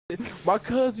My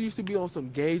cousin used to be on some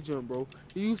gay jump, bro.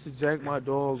 He used to jack my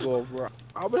dog off, bro.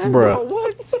 I'm like, Bruh. bro,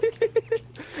 what?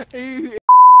 he,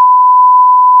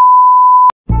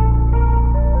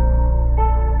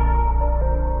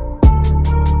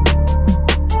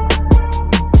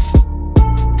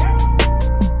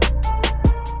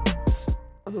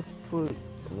 Why the fuck?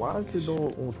 Why is the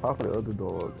dog on top of the other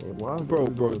dog? And why is the bro,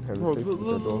 other bro, dog having bro, sex look, with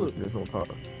the look, dog look. that's on top?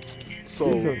 This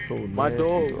So, junk so my nasty,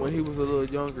 dog, bro. when he was a little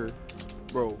younger,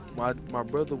 bro, my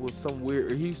brother was some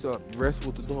weird. He used to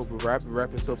wrestle with the dog, but wrap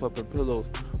himself up in pillows.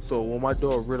 So when my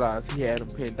dog realized he had him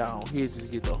pinned down, he'd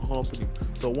just get to humping him.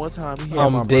 So one time he had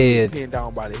I'm my brother dead. pinned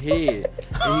down by the head,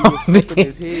 and he was humping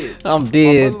his head. I'm My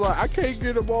dead. brother like, I can't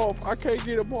get him off. I can't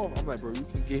get him off. I'm like, bro, you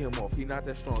can get him off. He's not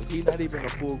that strong. He's not even a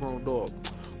full-grown dog.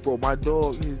 Bro, my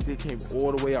dog, his dick came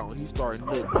all the way out, and he started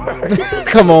nutting.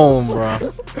 Come on, bro.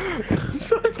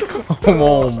 Come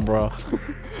on, bro.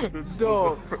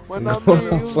 Dog, when I Go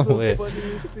mean, it was somewhere. the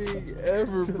funniest thing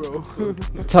ever, bro.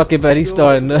 Talking about he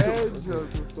started Dog, nutting. that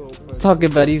joke was so funny.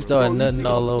 Talking about he started Bro, you nutting think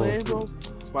all I'm over. playing, bro?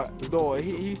 My dog,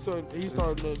 he started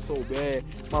nutting so bad.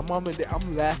 My mom and dad,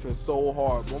 I'm laughing so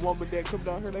hard. My mom and dad come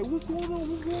down here like, what's going on?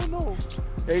 What's going on?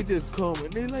 They just come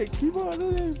and they like, keep on,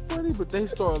 that ain't funny, but they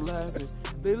start laughing.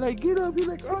 They like, get up. He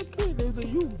like, I can't. They like,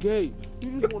 you gay.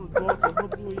 You just want a dog to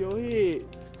hump you in your head.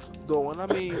 Though, and I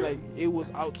mean, like, it was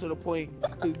out to the point.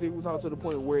 It was out to the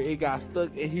point where it got stuck,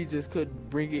 and he just couldn't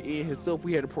bring it in himself.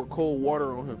 We had to pour cold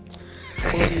water on him.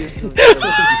 Funniest thing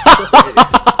ever.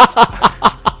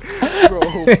 Bro,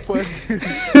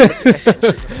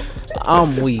 funniest.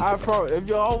 I'm weak. I promise. If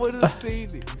y'all would have seen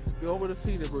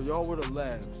it, bro, y'all would have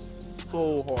laughed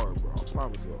so hard, bro. I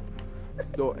promise y'all.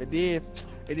 Though, and then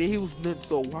he was nutting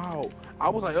so wild. I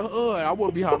was like, I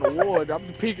wasn't behind the wall. I'm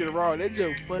just peeking around. That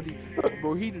just funny.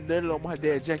 Bro, he done nutted on my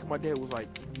dad. Jack, my dad was like,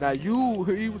 now he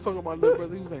was talking to my little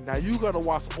brother. He was like, now you gotta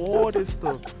wash all this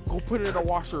stuff. Go put it in the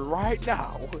washer right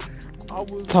now. I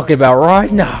was Talking like, about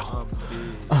right now.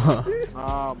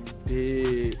 I'm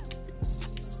dead.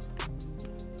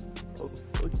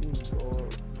 Fucking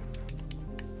dog.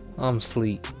 I'm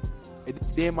asleep. And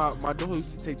then my dog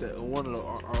used to take one of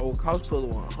our old couch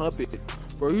pillow and hump it.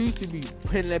 Bro, he used to be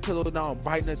pinning that pillow down,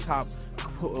 biting the top,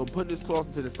 putting his claws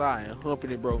to the side and humping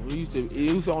it, bro. It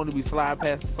used to only be sliding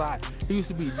past the side. He used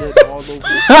to be nutting all over it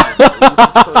was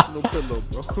his personal pillow,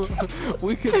 bro.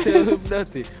 We could tell him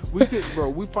nothing.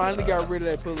 We finally got rid of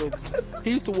that pillow.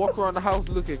 He used to walk around the house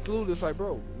looking clueless, like,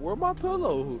 bro, where my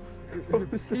pillow?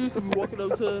 He used to be walking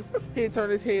up to us. He'd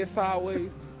turn his head sideways.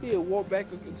 He'd walk back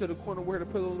into the corner where the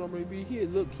pillow normally be.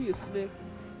 He'd look, he'd sniff.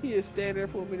 He'd stand there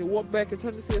for a minute, walk back and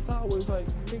turn his head sideways like,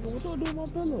 nigga, what y'all doing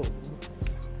with my pillow?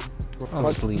 I'm My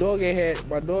asleep. dog ain't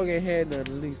had none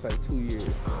at least like 2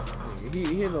 years. He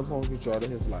ended up on control of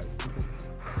his life.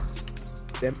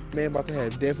 That man about to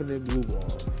have definite blue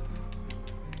balls.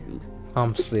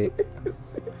 I'm sick.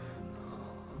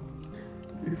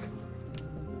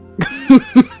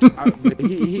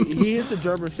 He is the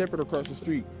German Shepherd across the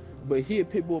street, but he a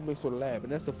pit bull mixed with a lab,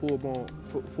 and that's a full blown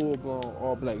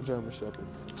all black German Shepherd.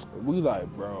 We like,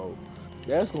 bro,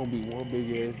 that's gonna be one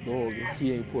big ass dog if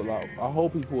he ain't pull out. I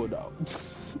hope he pulled out.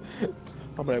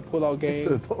 I'm like, pull out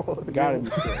game, gotta be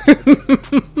fair.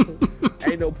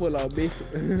 Ain't no pull out, bitch.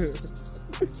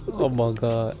 Oh my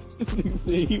god.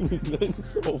 He was nutting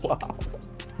so wild.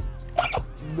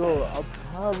 No, I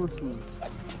promise you,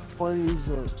 funniest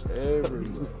joke ever,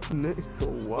 bro. Nutting so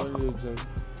wild. Funniest joke.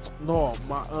 No,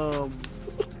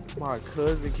 my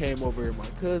cousin came over here. My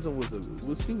cousin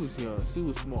she was young. She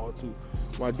was small too.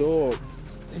 My dog,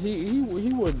 he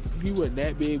wasn't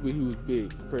that big, but he was big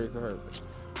compared to her.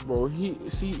 Bro, he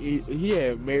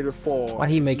had made her fall. Why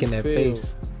he making She that fell.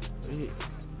 face?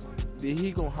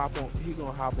 He gonna hop on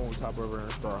top of her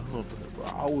and start humping her, bro.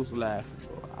 I was laughing,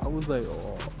 bro. I was like,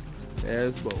 oh,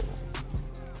 that's bold.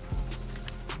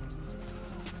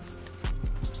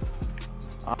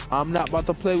 I'm not about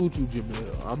to play with you,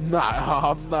 Jamil. I'm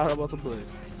not about to play.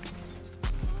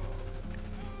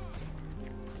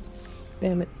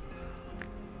 Damn it.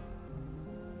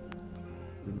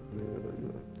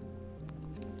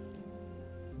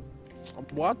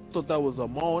 Well, I thought that was a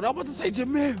moan. I'm about to say,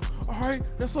 Jamil. All right,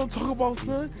 that's what I'm talking about,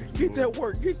 son. Get that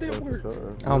work. Get that work.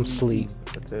 I'm asleep.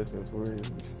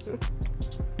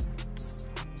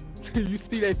 You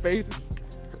see their faces?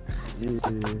 Yeah.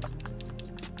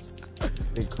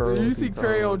 You see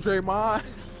Curry on Draymond?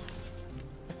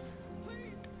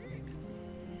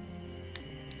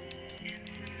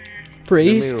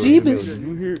 Praise Jeebus. Did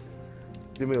you hear?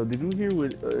 Jamil, did you hear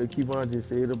what Kevon just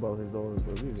said about his daughter?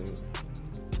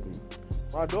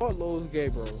 My dog Lowe's gay,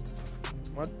 bro.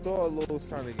 My dog Lowe's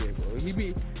kind of gay, bro.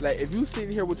 Like if you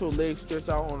sitting here with your legs stretched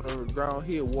out on the ground,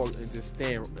 he'll walk and just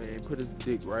stand and put his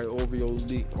dick right over your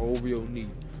knee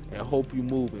and hope you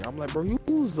moving. I'm like, bro, you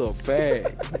was a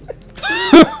fag.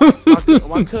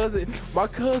 my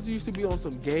cousin used to be on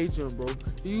some gay jump, bro.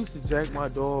 He used to jack my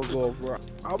dog off, bro.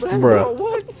 I'm like, bro,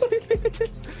 what?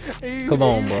 Come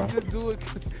on, bro.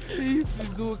 He used to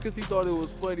do it because he thought it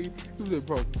was funny. He was like,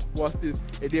 bro, watch this.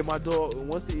 And then my dog,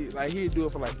 once he'd do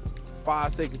it for like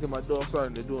 5 seconds, and my dog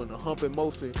started doing the humping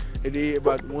motion, and then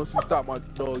once you stop, my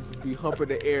dog just be humping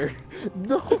the air.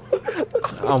 No,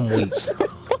 I'm weak.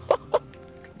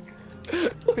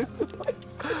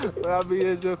 I mean,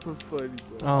 that joke was funny,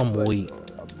 bro. I'm weak.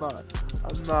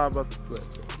 I'm not about to play.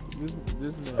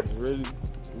 This man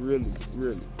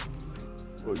really.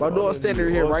 My dog's standing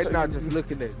here right now, just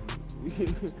looking at me.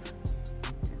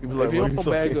 If you don't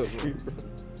bag up, bro.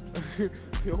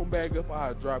 If you don't bag up,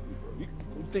 I'll drop you, bro.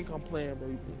 You think I'm playing,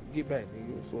 bro? Get back,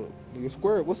 nigga. What's up? Nigga,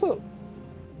 square. What's up?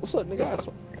 What's up, nigga?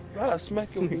 I'll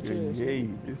smack your bitch ass. Hey,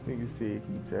 this nigga said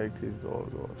he jacked his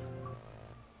dog off.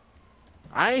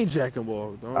 I ain't jacking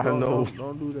ball.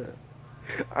 Don't do that.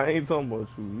 I ain't talking about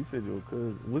you. You said your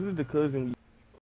cousin. Was it the cousin